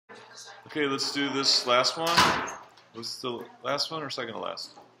Okay, let's do this last one. Was it the last one or second to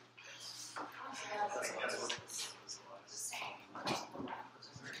last?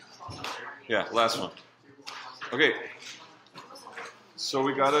 Yeah, last one. Okay. So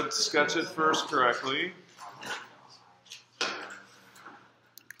we got to sketch it first correctly.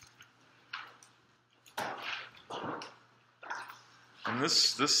 And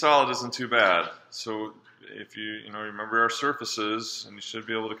this solid isn't too bad. So if you remember our surfaces, and you should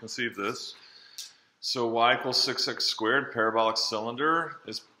be able to conceive this. So y equals 6x squared, parabolic cylinder,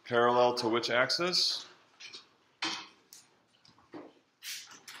 is parallel to which axis?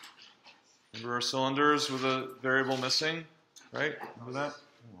 Remember our cylinders with a variable missing, right? Remember that?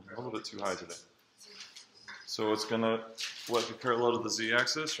 Oh, I'm a little bit too high today. So it's going to, be parallel to the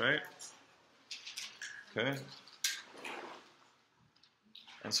z-axis, right? Okay.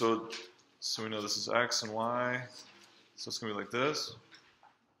 And so we know this is x and y. So it's going to be like this.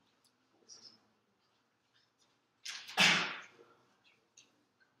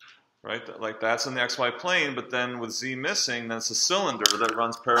 Right? Like that's in the xy plane, but then with z missing, then it's a cylinder that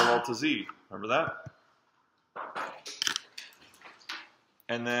runs parallel to z. Remember that?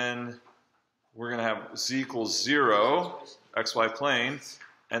 And then we're going to have z equals 0, xy plane,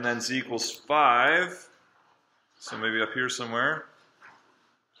 and then z equals 5. So maybe up here somewhere.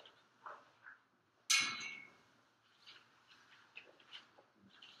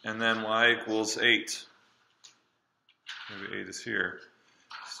 And then y equals 8. Maybe 8 is here.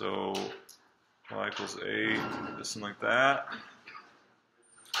 So y equals 8, something like that.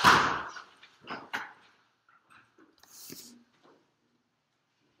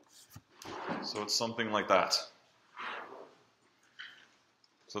 So it's something like that.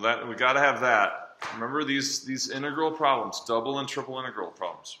 So that we got to have that. Remember these integral problems, double and triple integral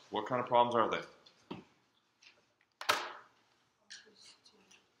problems. What kind of problems are they?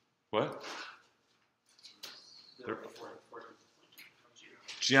 What? They're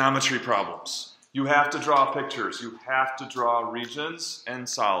geometry problems. You have to draw pictures. You have to draw regions and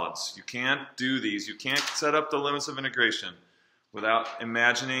solids. You can't do these. You can't set up the limits of integration without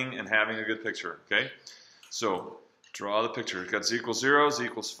imagining and having a good picture, okay? So draw the picture. We've got z equals 0, z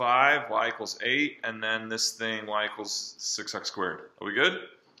equals 5, y equals 8, and then this thing, y equals 6x squared. Are we good?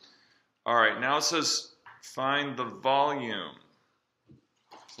 All right, now it says find the volume.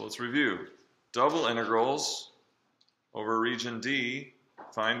 So let's review. Double integrals over region D,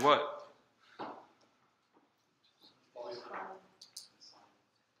 find what?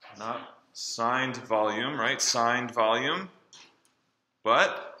 Not signed volume, right? Signed volume.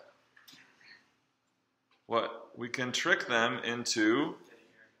 But what? We can trick them into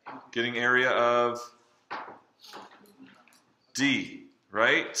getting area of D,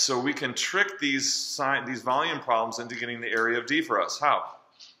 right? So we can trick these volume problems into getting the area of D for us. How?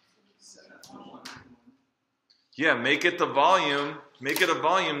 Yeah, make it a volume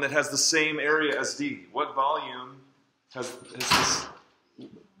that has the same area as D. What volume has this?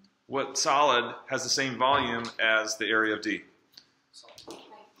 What solid has the same volume as the area of D?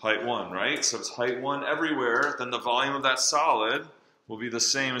 Height 1, right? So if it's height 1 everywhere, then the volume of that solid will be the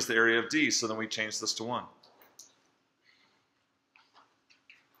same as the area of D. So then we change this to 1.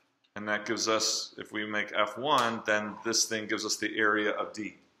 And that gives us, if we make F1, then this thing gives us the area of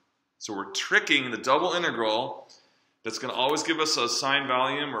D. So we're tricking the double integral that's going to always give us a signed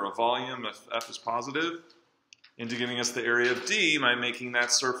volume or a volume if F is positive into giving us the area of D by making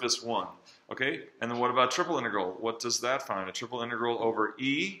that surface 1. Okay, and then what about triple integral? What does that find? A triple integral over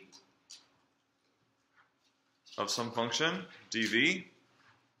E of some function, dV.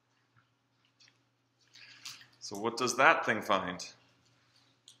 So what does that thing find?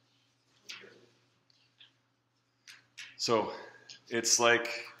 So it's like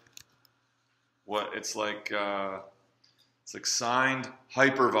what? It's like signed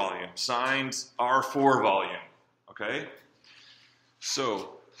hypervolume, signed R4 volume. Okay,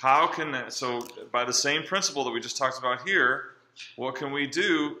 so how can that, so by the same principle that we just talked about here, what can we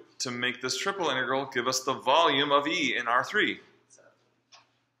do to make this triple integral give us the volume of E in R3?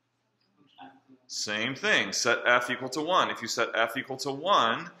 Same thing, set F equal to 1. If you set F equal to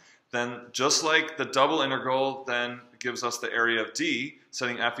 1, then just like the double integral then gives us the area of D,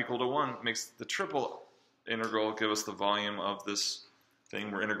 setting F equal to 1 makes the triple integral give us the volume of this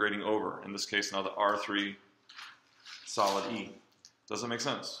thing we're integrating over. In this case now the R3 solid E. Does that make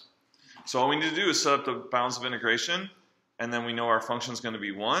sense? So all we need to do is set up the bounds of integration, and then we know our function is going to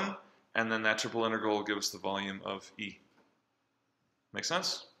be 1, and then that triple integral will give us the volume of E. Make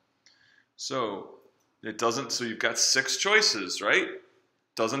sense? So it doesn't, so you've got 6 choices, right?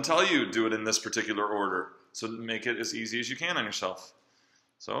 Doesn't tell you do it in this particular order. So make it as easy as you can on yourself.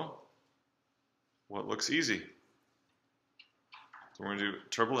 So what looks easy? So we're going to do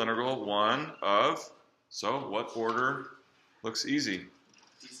triple integral 1 of, so what order looks easy?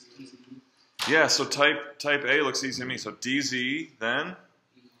 Yeah, so type A looks easy to me. So dz then?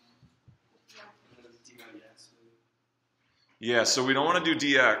 Yeah, so we don't want to do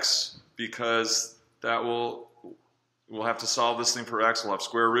dx because that we'll have to solve this thing for x. We'll have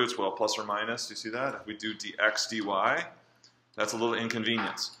square roots, well, plus or minus. Do you see that? If we do dx dy, that's a little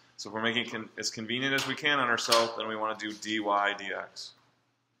inconvenience. So if we're making it as convenient as we can on ourselves, then we want to do dy dx.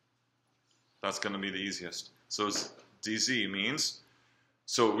 That's going to be the easiest. So dz means,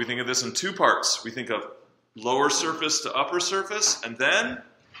 so we think of this in two parts. We think of lower surface to upper surface, and then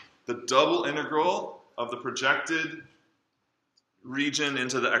the double integral of the projected region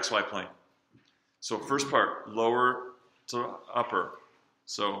into the xy plane. So first part, lower to upper.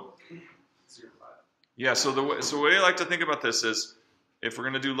 So yeah, so the way I like to think about this is, if we're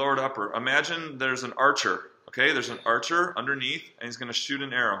going to do lower to upper, imagine there's an archer. Okay, there's an archer underneath, and he's going to shoot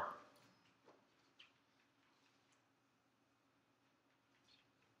an arrow.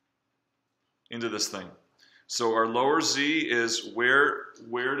 Into this thing. So our lower z is where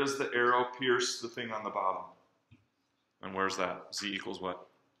does the arrow pierce the thing on the bottom? And where's that? Z equals what?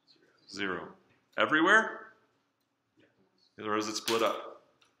 0. Everywhere? Or is it split up?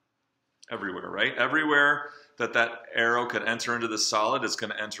 Everywhere, right? Everywhere that arrow could enter into the solid, it's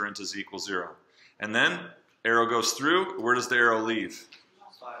going to enter into z equals 0. And then arrow goes through. Where does the arrow leave?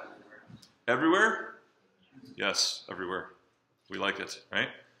 Everywhere? Yes, everywhere. We like it, right?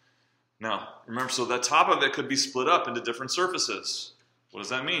 Now, remember, so the top of it could be split up into different surfaces. What does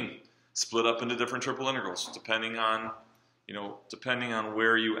that mean? Split up into different triple integrals, depending on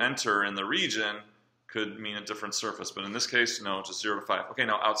where you enter in the region, could mean a different surface. But in this case, no, just 0 to 5. Okay,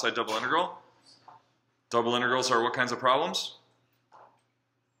 now outside double integral. Double integrals are what kinds of problems?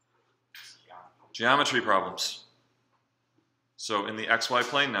 Geometry problems. So in the xy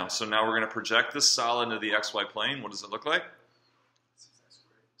plane now. So now we're going to project this solid into the xy plane. What does it look like?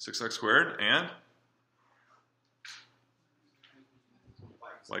 6x squared and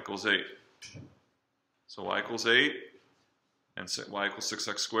y equals 8. So y equals 8 and y equals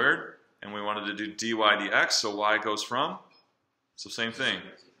 6x squared. And we wanted to do dy dx, so y goes from, so same thing,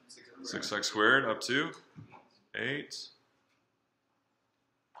 6x squared up to 8.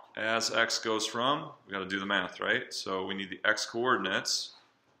 As x goes from, we got to do the math, right? So we need the x coordinates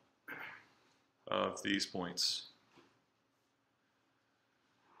of these points.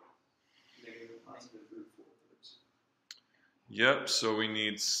 Yep, so we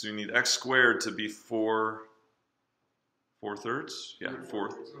need x squared to be 4 thirds. Yeah, 4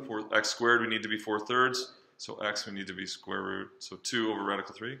 x squared we need to be 4 thirds. So x we need to be square root. So 2 over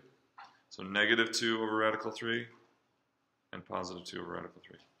radical 3. So negative 2 over radical 3 and positive 2 over radical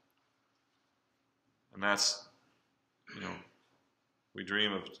 3. And that's, we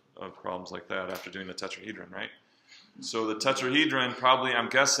dream of problems like that after doing the tetrahedron, right? So the tetrahedron, probably, I'm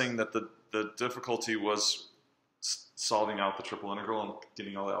guessing that the difficulty was solving out the triple integral and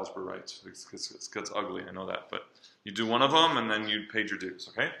getting all the algebra right. It gets ugly, I know that. But you do one of them, and then you paid your dues,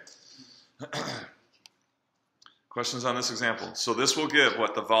 okay? Questions on this example? So this will give,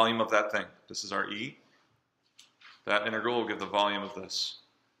 what, the volume of that thing. This is our E. That integral will give the volume of this.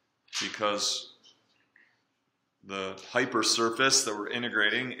 Because the hypersurface that we're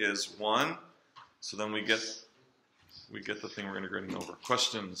integrating is 1. So then we get the thing we're integrating over.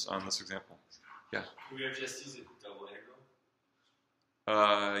 Questions on this example? Yeah? Can we just use a double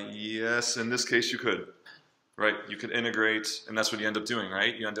integral? Yes, in this case you could. Right? You could integrate, and that's what you end up doing,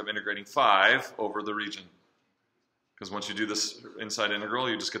 right? You end up integrating 5 over the region. Because once you do this inside integral,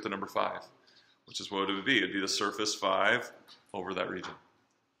 you just get the number 5, which is what it would be. It would be the surface 5 over that region.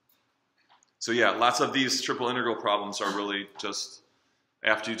 So yeah, lots of these triple integral problems are really just,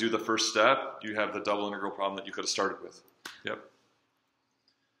 after you do the first step, you have the double integral problem that you could have started with. Yep.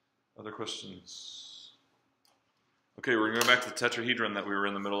 Other questions? Okay, we're going to go back to the tetrahedron that we were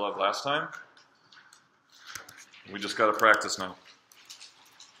in the middle of last time. We just got to practice now.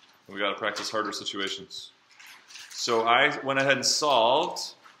 We got to practice harder situations. So I went ahead and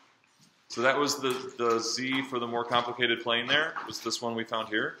solved. So that was the z for the more complicated plane there. It was this one we found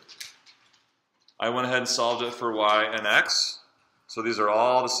here. I went ahead and solved it for y and x. So these are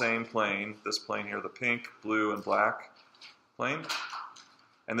all the same plane. This plane here, the pink, blue, and black plane.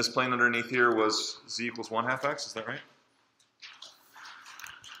 And this plane underneath here was z equals 1/2 x. Is that right?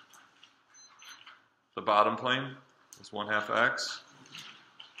 The bottom plane is 1/2 x,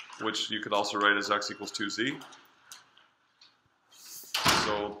 which you could also write as x equals 2z.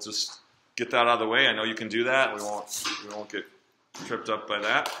 So just get that out of the way. I know you can do that. We won't get tripped up by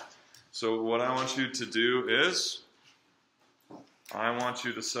that. So what I want you to do is, I want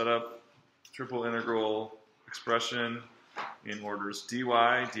you to set up triple integral expression in orders dy,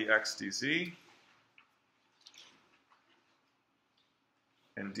 dx, dz,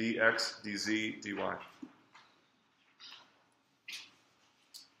 and dx, dz, dy.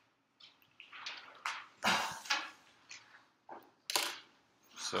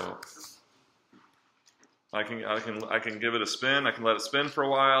 So I can give it a spin. I can let it spin for a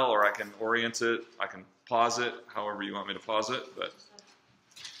while, or I can orient it. I can pause it, however you want me to pause it. But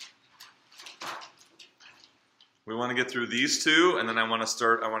we want to get through these two, and then I want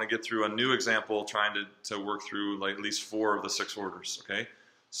to get through a new example, trying to work through like at least 4 of the 6 orders. Okay,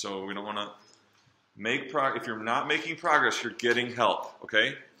 so we don't want to make progress. If you're not making progress, you're getting help. Okay,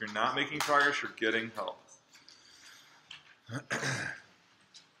 if you're not making progress, you're getting help.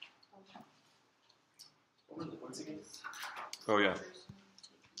 Oh yeah.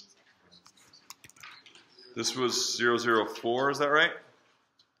 This was 004, is that right?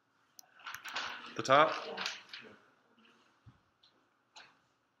 The top?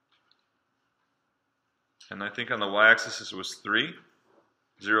 And I think on the y-axis it was 3,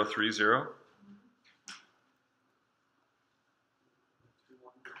 0, 3, 0.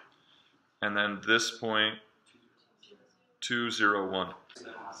 And then this point, 2, 0, 1.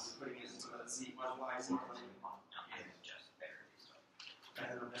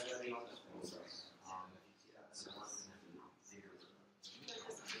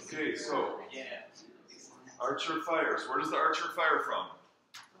 Okay, so archer fires. Where does the archer fire from?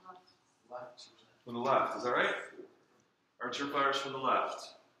 From the left, is that right? Archer fires from the left.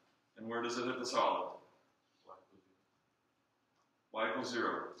 And where does it hit the solid? Y equals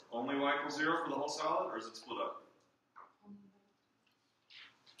 0. Only y equals 0 for the whole solid, or is it split up?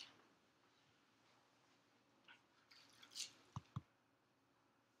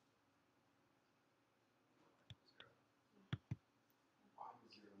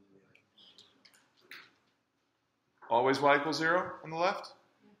 Always y equals 0 on the left?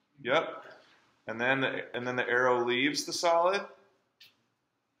 Yep. And then the arrow leaves the solid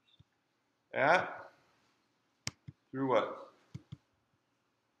at through what?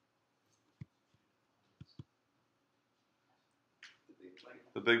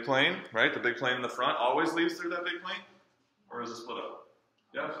 The big plane, right? The big plane in the front always leaves through that big plane? Or is it split up?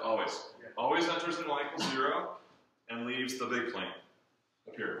 Yes, always. Always enters in y equals 0 and leaves the big plane.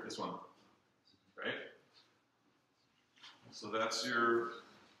 Up here, this one. Right? So that's your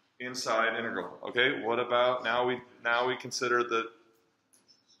inside integral. Okay, what about now we consider the,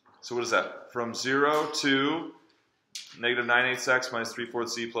 so what is that? From 0 to negative 9/8x minus 3/4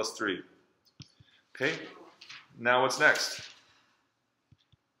 z plus 3. Okay, now what's next?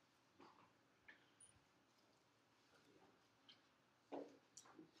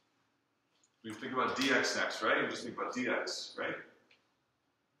 We think about dx next, right? You just think about dx, right?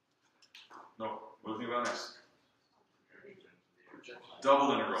 No, what do we think about next?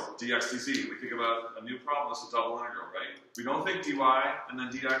 Double integral, dx dz. We think about a new problem, it's a double integral, right? We don't think dy, and then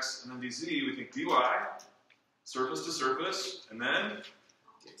dx, and then dz. We think dy, surface to surface, and then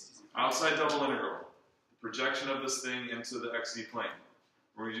outside double integral. The projection of this thing into the xz plane.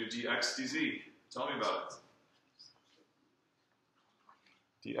 We're going to do dx dz. Tell me about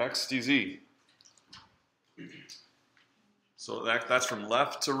it. dx dz. So that's from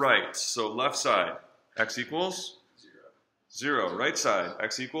left to right. So left side, x equals 0. Right side,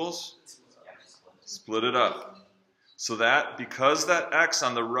 x equals? Split it up. So that, because that x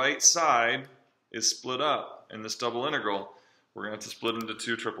on the right side is split up in this double integral, we're going to have to split into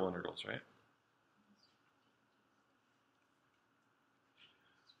 2 triple integrals, right?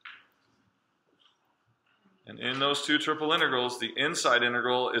 And in those 2 triple integrals, the inside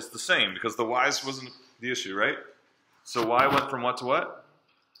integral is the same, because the y's wasn't the issue, right? So y went from what to what?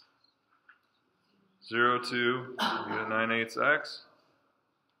 0 to 9/8x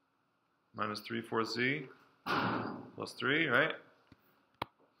minus 3/4 z plus 3, right?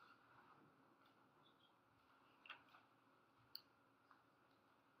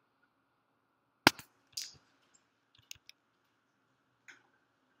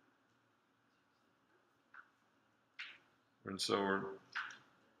 And so we're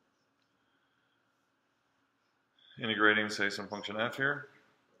integrating, say, some function f here.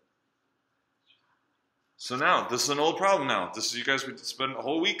 So now, this is an old problem now. This is, you guys would spend a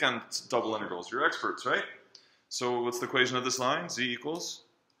whole week on double integrals. You're experts, right? So what's the equation of this line? Z equals?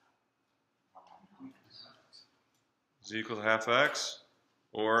 Z equals half x,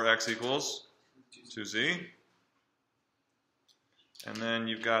 or x equals 2z. And then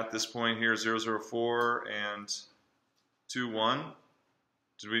you've got this point here, 0, 0, 4, and 2, 1.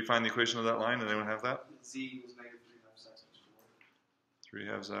 Did we find the equation of that line? Did anyone have that? Z was negative 3 halves x plus 4. 3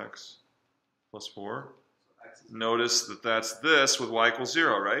 halves x plus 4. So x is Notice that that's this with y equals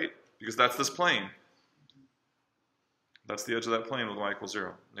 0, right? Because that's this plane. That's the edge of that plane with y equals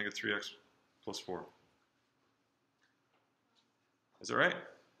 0. Negative 3x plus 4. Is that right?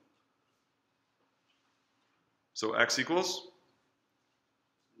 So x equals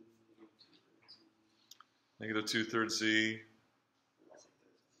negative 2/3 z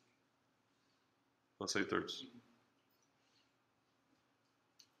plus 8/3.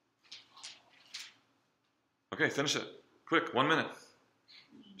 Okay, finish it. Quick, 1 minute.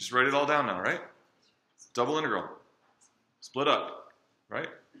 Just write it all down now, right? Double integral. Split up, right?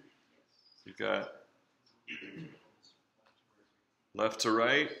 You've got left to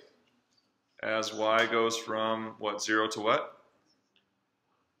right as y goes from what, 0 to what?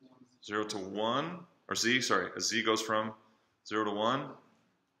 0 to 1, or z, sorry, as z goes from 0 to 1,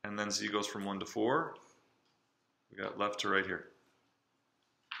 and then z goes from 1 to 4. We got left to right here.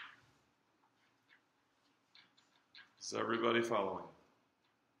 Is everybody following?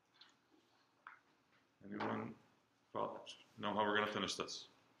 Anyone know how we're going to finish this?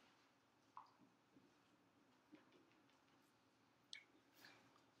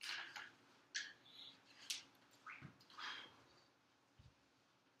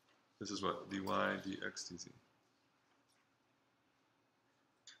 This is what? dy dx dz.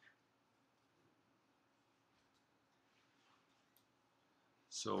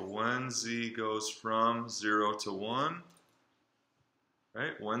 So when z goes from 0 to 1,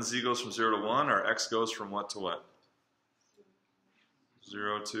 right? When z goes from 0 to 1, our x goes from what to what?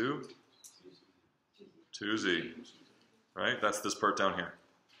 0 to 2z, right? That's this part down here.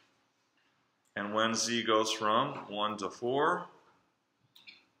 And when z goes from 1 to 4,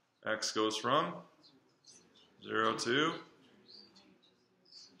 x goes from 0 to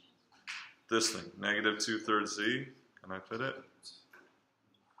this thing, negative 2/3 z. Can I fit it?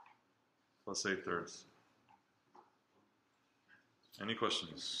 Plus 8/3. Any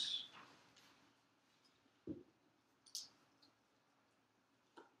questions?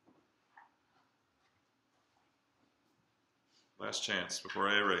 Last chance before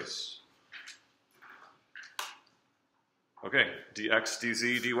I erase. Okay, dx,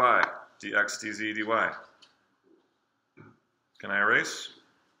 dz, dy. dx, dz, dy. Can I erase?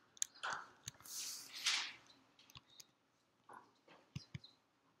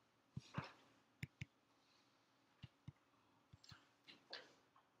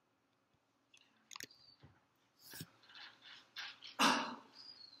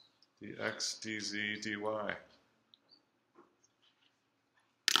 dx, dz, dy.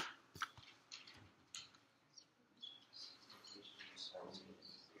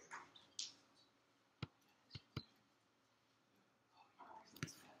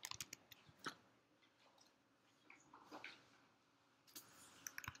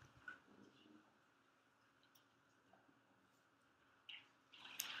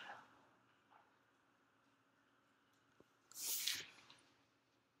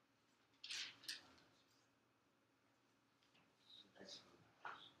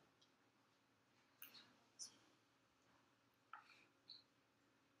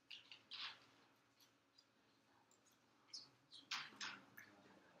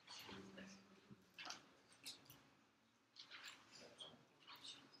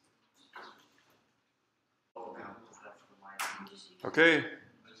 Okay.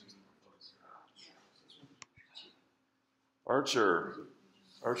 Archer.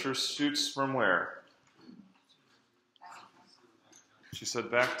 Archer shoots from where? She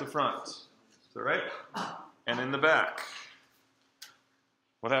said back to front. Is that right? And in the back.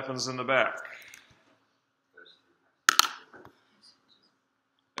 What happens in the back?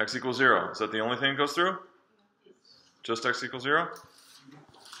 X equals 0. Is that the only thing that goes through? Just x equals 0?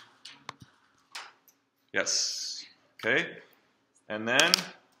 Yes. Okay. And then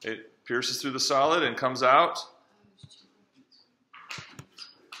it pierces through the solid and comes out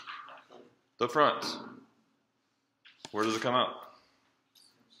the front. Where does it come out?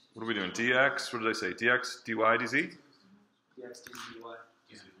 What are we doing? dx, what did I say? dx, dy, dz? dx, dz,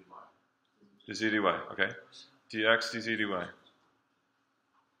 dy. dz, dy, okay. dx, dz, dy.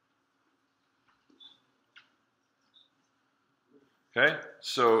 Okay,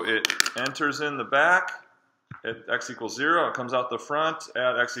 so it enters in the back at x equals 0. It comes out the front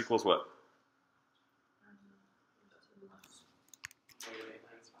at x equals what?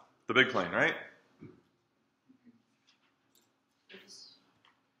 The big plane, right?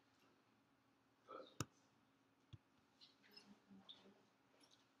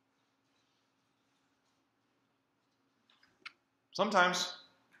 Sometimes.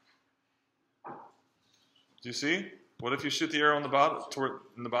 Do you see? What if you shoot the arrow in the bottom,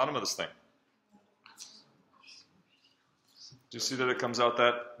 in the bottom of this thing? Do you see that it comes out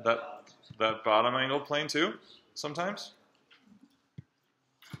that bottom angle plane too, sometimes?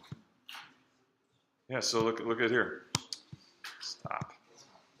 Yeah, so look at here. Stop.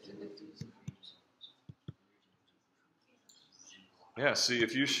 Yeah, see,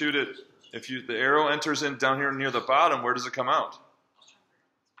 if you shoot it, the arrow enters in down here near the bottom, where does it come out?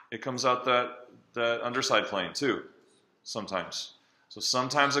 It comes out that underside plane too, sometimes. So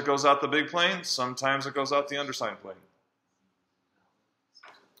sometimes it goes out the big plane, sometimes it goes out the underside plane.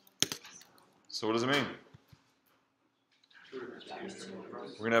 So what does it mean?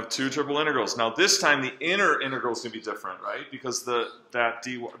 We're going to have two triple integrals. Now this time the inner integral is going to be different, right? Because the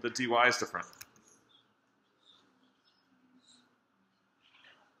dy is different.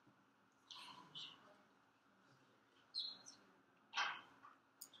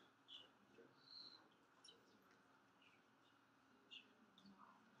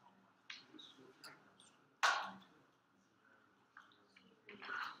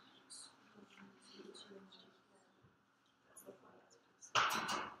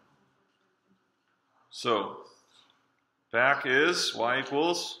 So back is y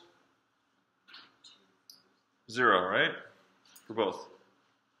equals 0, right? For both.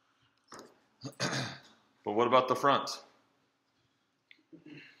 But what about the front?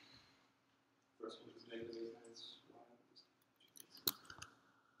 First one is negative 8 minus y.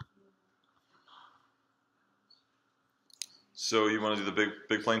 So you want to do the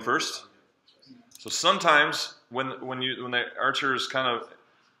big plane first? So sometimes when the archer is kind of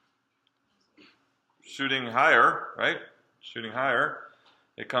shooting higher, right? Shooting higher,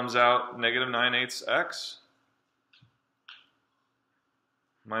 it comes out negative 9/8 x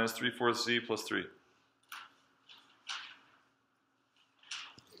minus 3/4 z plus 3.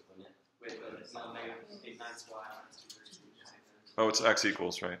 Wait, but it's not negative 8 minus y minus 2/3. Oh, it's x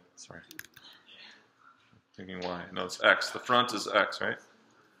equals, right? Sorry. Thinking y. No, it's x. The front is x, right?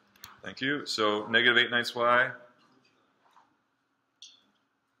 Thank you. So negative 8/9 y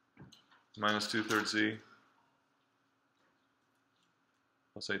minus 2/3 z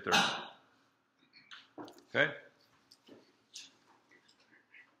plus 8/3. Okay?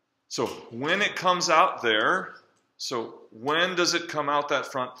 So when it comes out there, so when does it come out that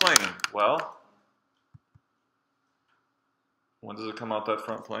front plane? Well, when does it come out that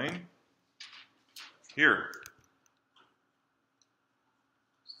front plane? Here.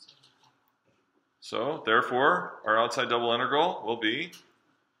 So therefore, our outside double integral will be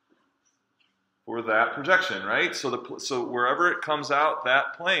for that projection, right? So wherever it comes out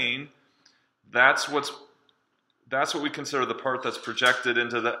that plane, that's what we consider the part that's projected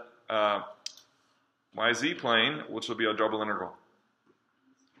into the yz plane, which will be a double integral.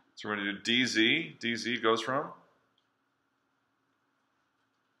 So we're going to do dz. dz goes from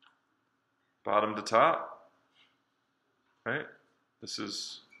bottom to top, right? This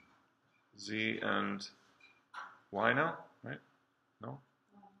is z and y now, right? No?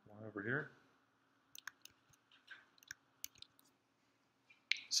 Y over here.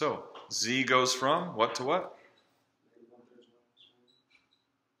 So z goes from what to what?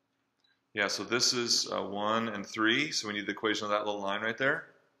 Yeah, so this is 1 and 3, so we need the equation of that little line right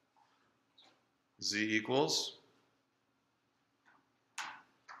there. Z equals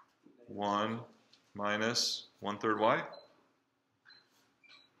 1 minus 1/3 y.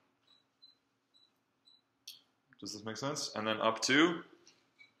 Does this make sense? And then up to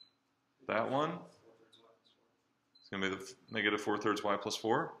that one. It's going to be the negative 4/3 y plus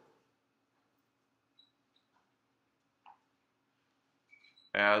 4.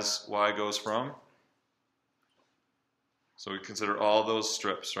 As y goes from. So we consider all those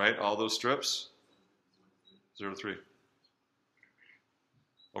strips, right? All those strips, 0 to 3.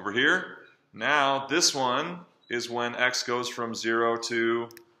 Over here, now this one is when x goes from 0 to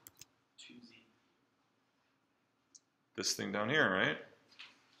 2z. This thing down here, right?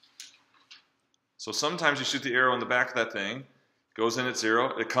 So sometimes you shoot the arrow in the back of that thing, goes in at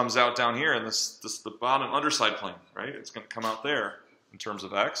 0, it comes out down here, and this the bottom underside plane, right? It's going to come out there in terms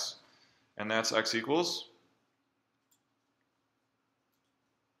of x, and that's x equals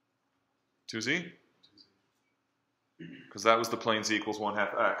 2z, because that was the plane z equals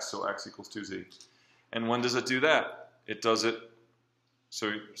 1/2 x, so x equals 2z. And when does it do that? It does it,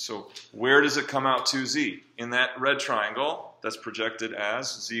 so where does it come out 2z? In that red triangle that's projected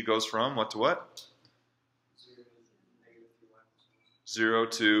as z goes from what to what? 0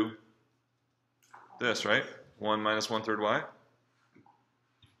 to this, right? 1 minus 1/3 y.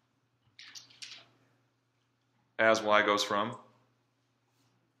 As y goes from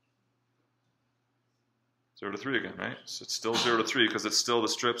 0 to 3 again, right? So it's still 0 to 3 because it's still the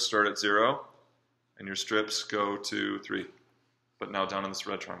strips start at 0 and your strips go to 3. But now down in this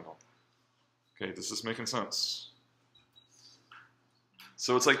red triangle. Okay, this is making sense.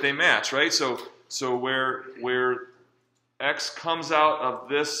 So it's like they match, right? So where x comes out of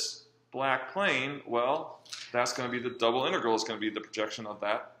this black plane, well, that's going to be the double integral is going to be the projection of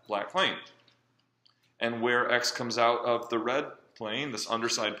that black plane. And where x comes out of the red plane, this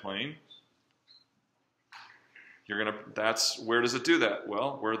underside plane, that's where does it do that?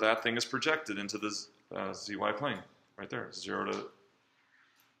 Well, where that thing is projected into the zy plane, right there, 0 to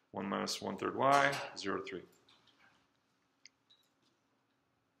 1 minus 1/3 y, 0 to 3.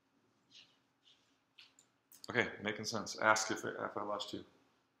 Okay, making sense. Ask if I lost you.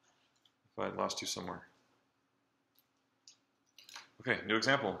 If I lost you somewhere. Okay, new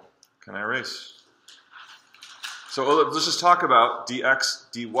example. Can I erase? So let's just talk about dx,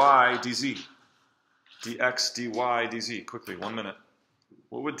 dy, dz. Dx, dy, dz. Quickly, 1 minute.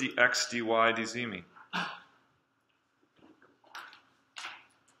 What would dx, dy, dz mean?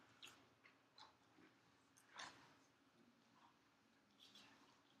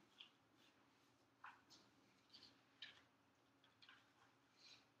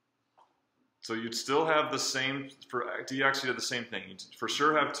 So you'd still have the same, for dx you'd have the same thing. You'd for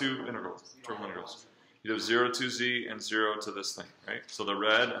sure have two integrals, triple integrals. You'd have 0 to z and 0 to this thing, right? So the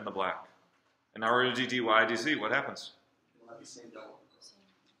red and the black. And now we're going to do dy, dz. What happens? It'll have the same double.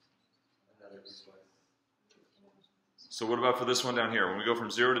 So what about for this one down here? When we go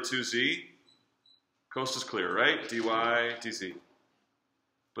from 0 to 2z, coast is clear, right? dy, dz.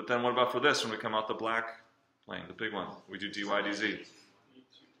 But then what about for this when we come out the black plane, the big one? We do dy, dz.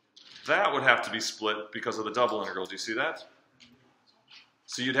 That would have to be split because of the double integral. Do you see that?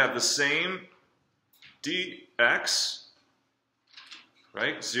 So you'd have the same dx,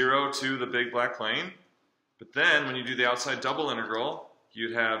 right? 0 to the big black plane. But then when you do the outside double integral,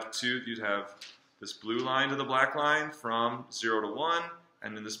 you'd have this blue line to the black line from 0 to 1,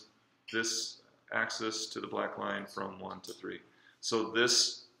 and then this axis to the black line from 1 to 3. So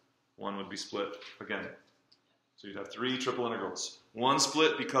this one would be split again. So you'd have 3 triple integrals. One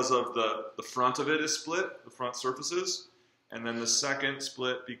split because of the front of it is split, the front surfaces, and then the second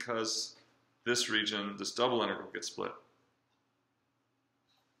split because this region, this double integral gets split.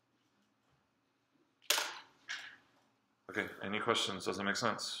 Okay, any questions? Does it make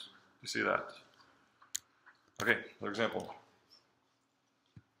sense? You see that? Okay, another example.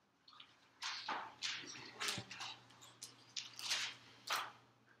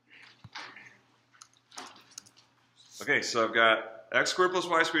 Okay, so I've got x squared plus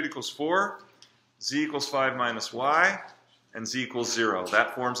y squared equals 4, z equals 5 minus y, and z equals 0.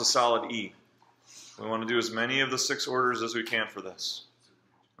 That forms a solid E. We want to do as many of the 6 orders as we can for this.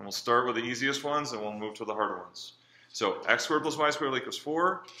 And we'll start with the easiest ones, and we'll move to the harder ones. So x squared plus y squared equals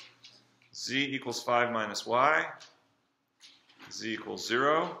 4, z equals 5 minus y, z equals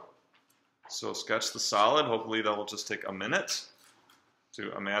 0. So sketch the solid. Hopefully that will just take a minute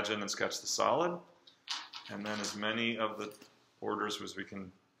to imagine and sketch the solid. And then as many of the orders as we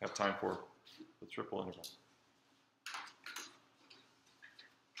can have time for the triple integral.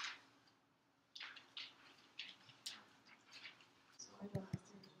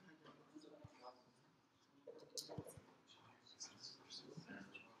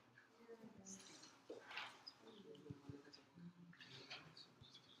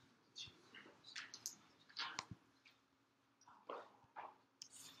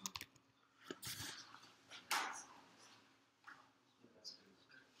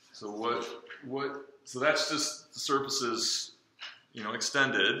 So that's just the surfaces,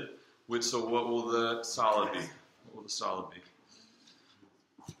 extended. So what will the solid be? What will the solid be?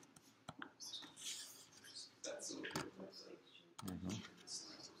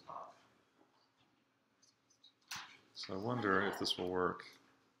 So I wonder if this will work.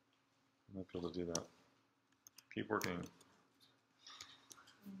 I might be able to do that. Keep working.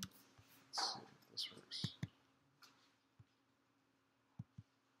 Let's see if this works.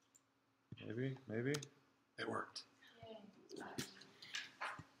 Maybe. It worked.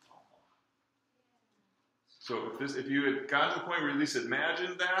 So if you had gotten to the point where you at least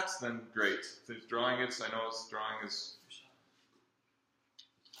imagined that, then great. If drawing it, I know drawing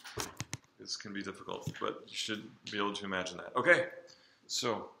this can be difficult, but you should be able to imagine that. Okay,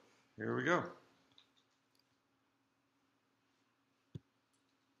 so here we go.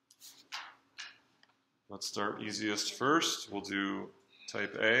 Let's start easiest first. We'll do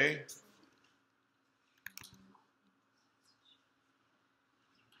type A.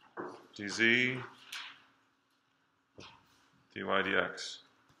 dz, dy dx.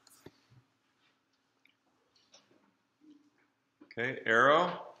 Okay,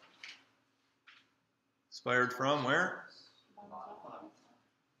 arrow. Inspired from where?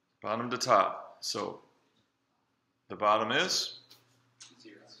 Bottom to top. So the bottom is?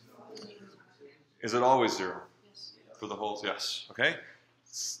 0. Is it always 0? For the whole, yes. Okay.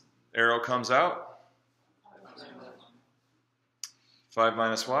 Arrow comes out. 5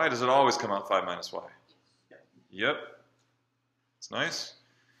 minus y. Does it always come out 5 minus y? Yep. It's nice.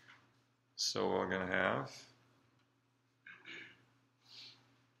 So we're going to have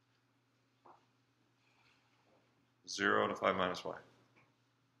zero to 5 minus y.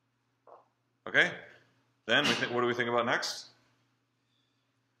 Okay? Then what do we think about next?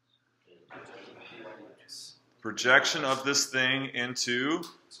 Projection of this thing into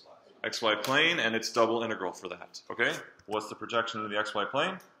xy plane and its double integral for that. Okay? What's the projection into the xy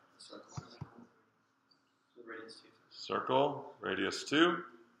plane? Circle, radius 2.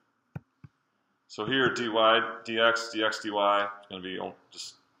 So here dy, dx, dx, dy is going to be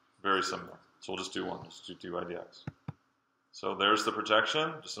just very similar. So we'll just do one. Let's do dy dx. So there's the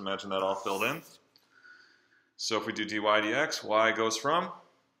projection. Just imagine that all filled in. So if we do dy dx, y goes from?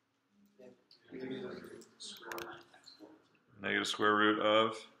 Negative square root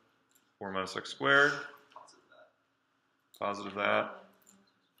of 4 minus x squared. Positive that.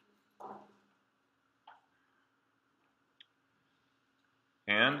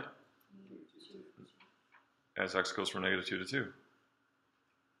 And as x goes from negative 2 to 2.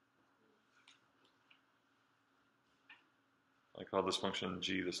 I call this function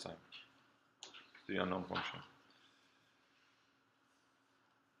g this time, the unknown function.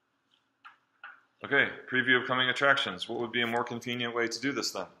 Okay, preview of coming attractions. What would be a more convenient way to do this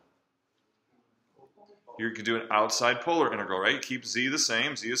then? You could do an outside polar integral, right? Keep z the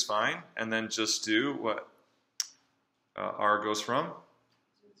same, z is fine, and then just do what? R goes from?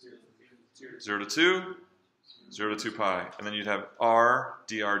 0 to 2, 0 to 2 pi. And then you'd have r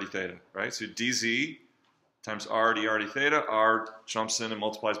dr d theta, right? So dz times r dr d theta, r jumps in and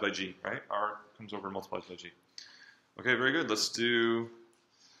multiplies by g, right? R comes over and multiplies by g. Okay, very good. Let's do,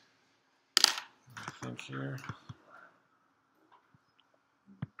 I think here.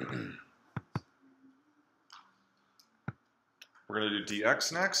 We're going to do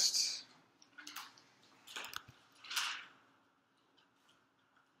dx next.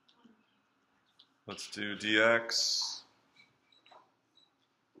 Let's do dx.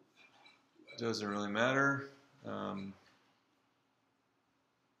 Doesn't really matter.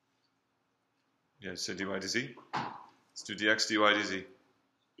 Yeah, say dy dz. Let's do dx dy dz.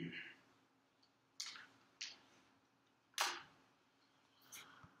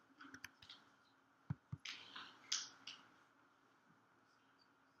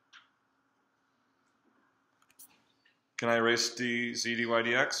 Can I erase dz dy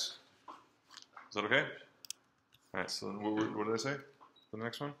dx? Is that okay? All right, so what did I say for the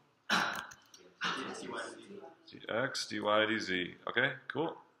next one? dx dy dz. Okay,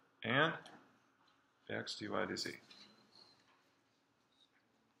 cool. And dx dy dz.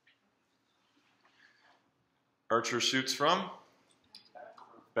 Archer shoots from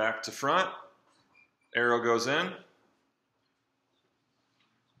back to front. Arrow goes in.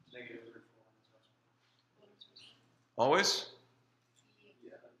 Always?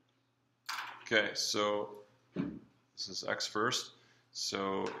 Okay, so this is x first.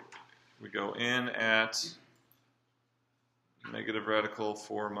 So we go in at negative radical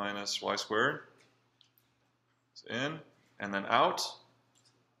 4 minus y squared. It's in, and then out,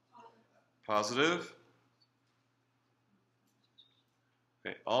 positive.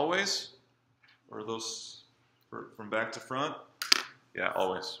 Okay, always? Or are those from back to front? Yeah,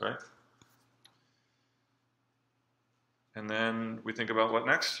 always, right? And then we think about what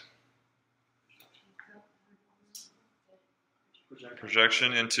next?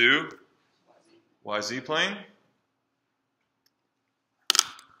 Projection into YZ plane.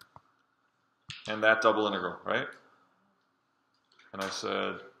 And that double integral, right? And I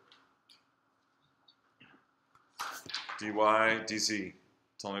said dy dz.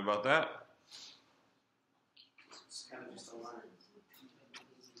 Tell me about that. It's kind of just a line.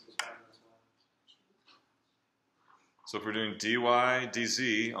 So if we're doing dy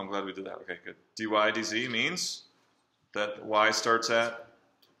dz, I'm glad we did that. Okay, good. Dy dz means that y starts at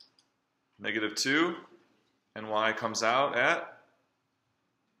negative 2 and y comes out at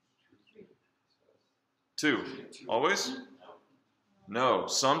 2. Always? No.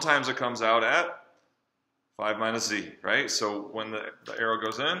 Sometimes it comes out at 5 minus z, right? So when the arrow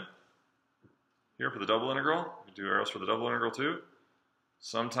goes in, here for the double integral, we do arrows for the double integral too.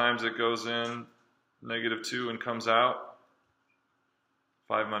 Sometimes it goes in negative 2 and comes out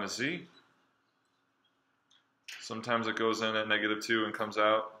 5 minus z. Sometimes it goes in at -2 and comes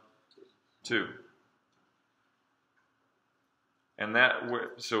out 2. And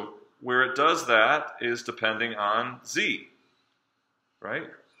so where it does that is depending on z,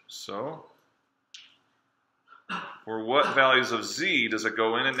 right? So for what values of z does it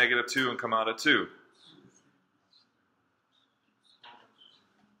go in at -2 and come out at 2?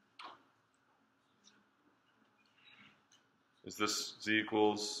 Is this z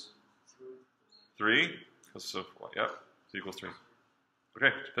equals 3? So, yep, z equals 3.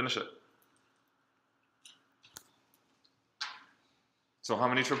 Okay, finish it. So how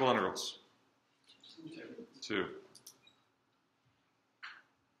many triple integrals? 2.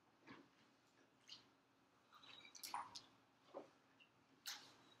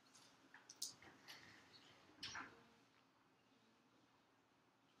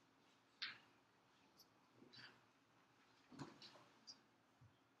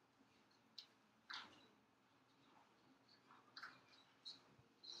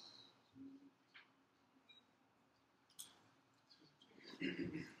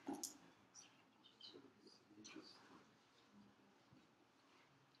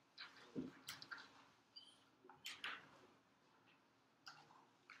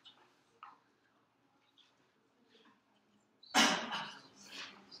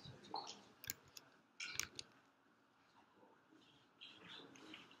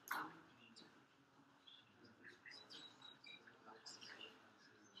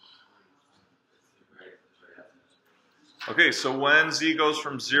 Okay, so when z goes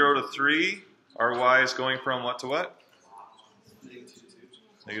from 0 to 3, our y is going from what to what?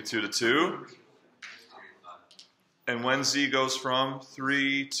 -2 to 2. And when z goes from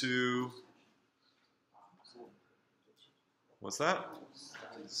 3 to, what's that?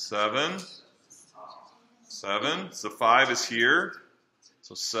 7. 7. So 5 is here.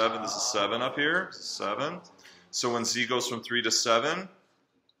 So 7, this is 7 up here. 7. So when z goes from 3 to 7,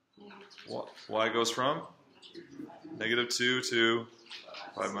 y goes from -2 to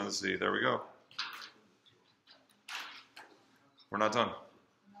 5 minus z. There we go. We're not done.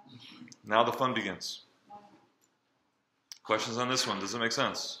 Now the fun begins. Questions on this one? Does it make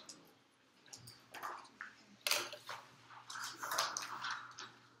sense?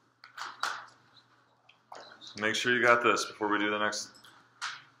 Make sure you got this before we do the next.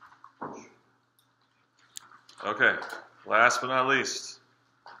 Okay, last but not least,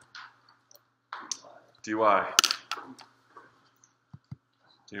 dy.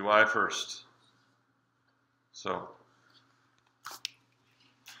 dy first. So,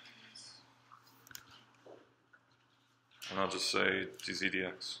 and I'll just say dz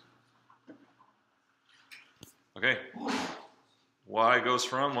dx. Okay, y goes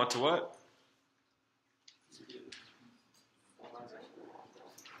from what to what?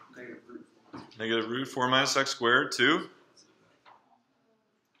 -√4 minus x squared to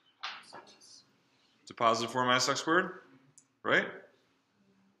 +4 minus x squared, right?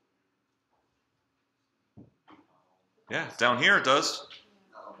 Yeah, down here it does.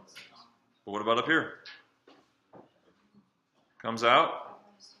 But what about up here? Comes out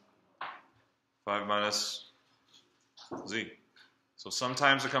 5 minus z. So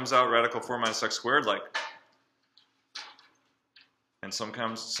sometimes it comes out radical 4 minus x squared, like, and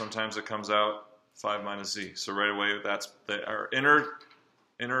sometimes it comes out 5 minus z. So right away, that's our inner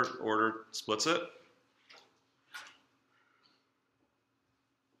order splits it.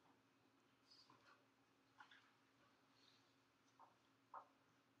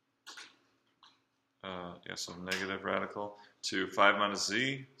 Yeah, so negative radical to 5 minus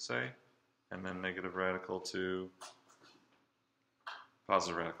z, say, and then negative radical to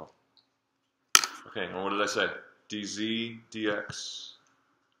positive radical. Okay, and what did I say? dz dx.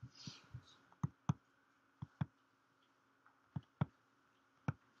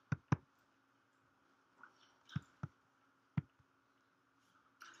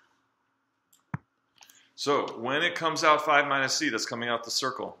 So when it comes out 5 minus c, that's coming out the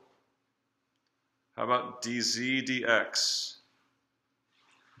circle. How about dz dx?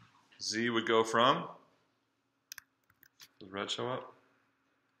 Z would go from, does red show up?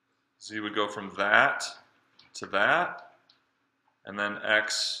 Z would go from that to that, and then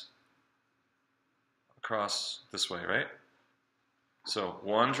x across this way, right? So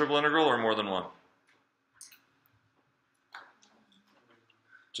one triple integral or more than one?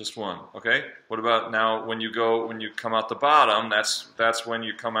 Just one, okay? What about now when you come out the bottom, that's when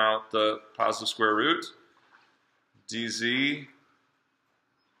you come out the positive square root. dz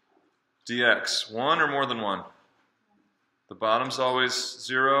dx, one or more than one? The bottom's always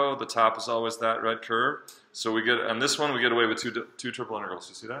 0, the top is always that red curve. So on this one we get away with two triple integrals.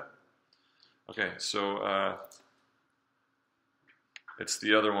 You see that? Okay, so It's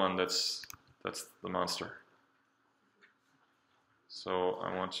the other one that's the monster. So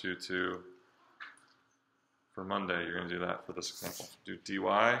I want you to, for Monday, you're going to do that for this example. Do dy,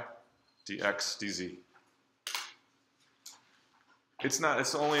 dx, dz.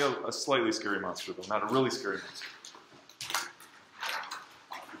 It's only a slightly scary monster, though, not a really scary monster.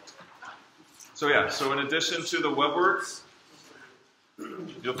 So yeah, so in addition to the webworks,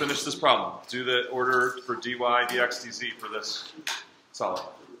 you'll finish this problem. Do the order for dy, dx, dz for this solid.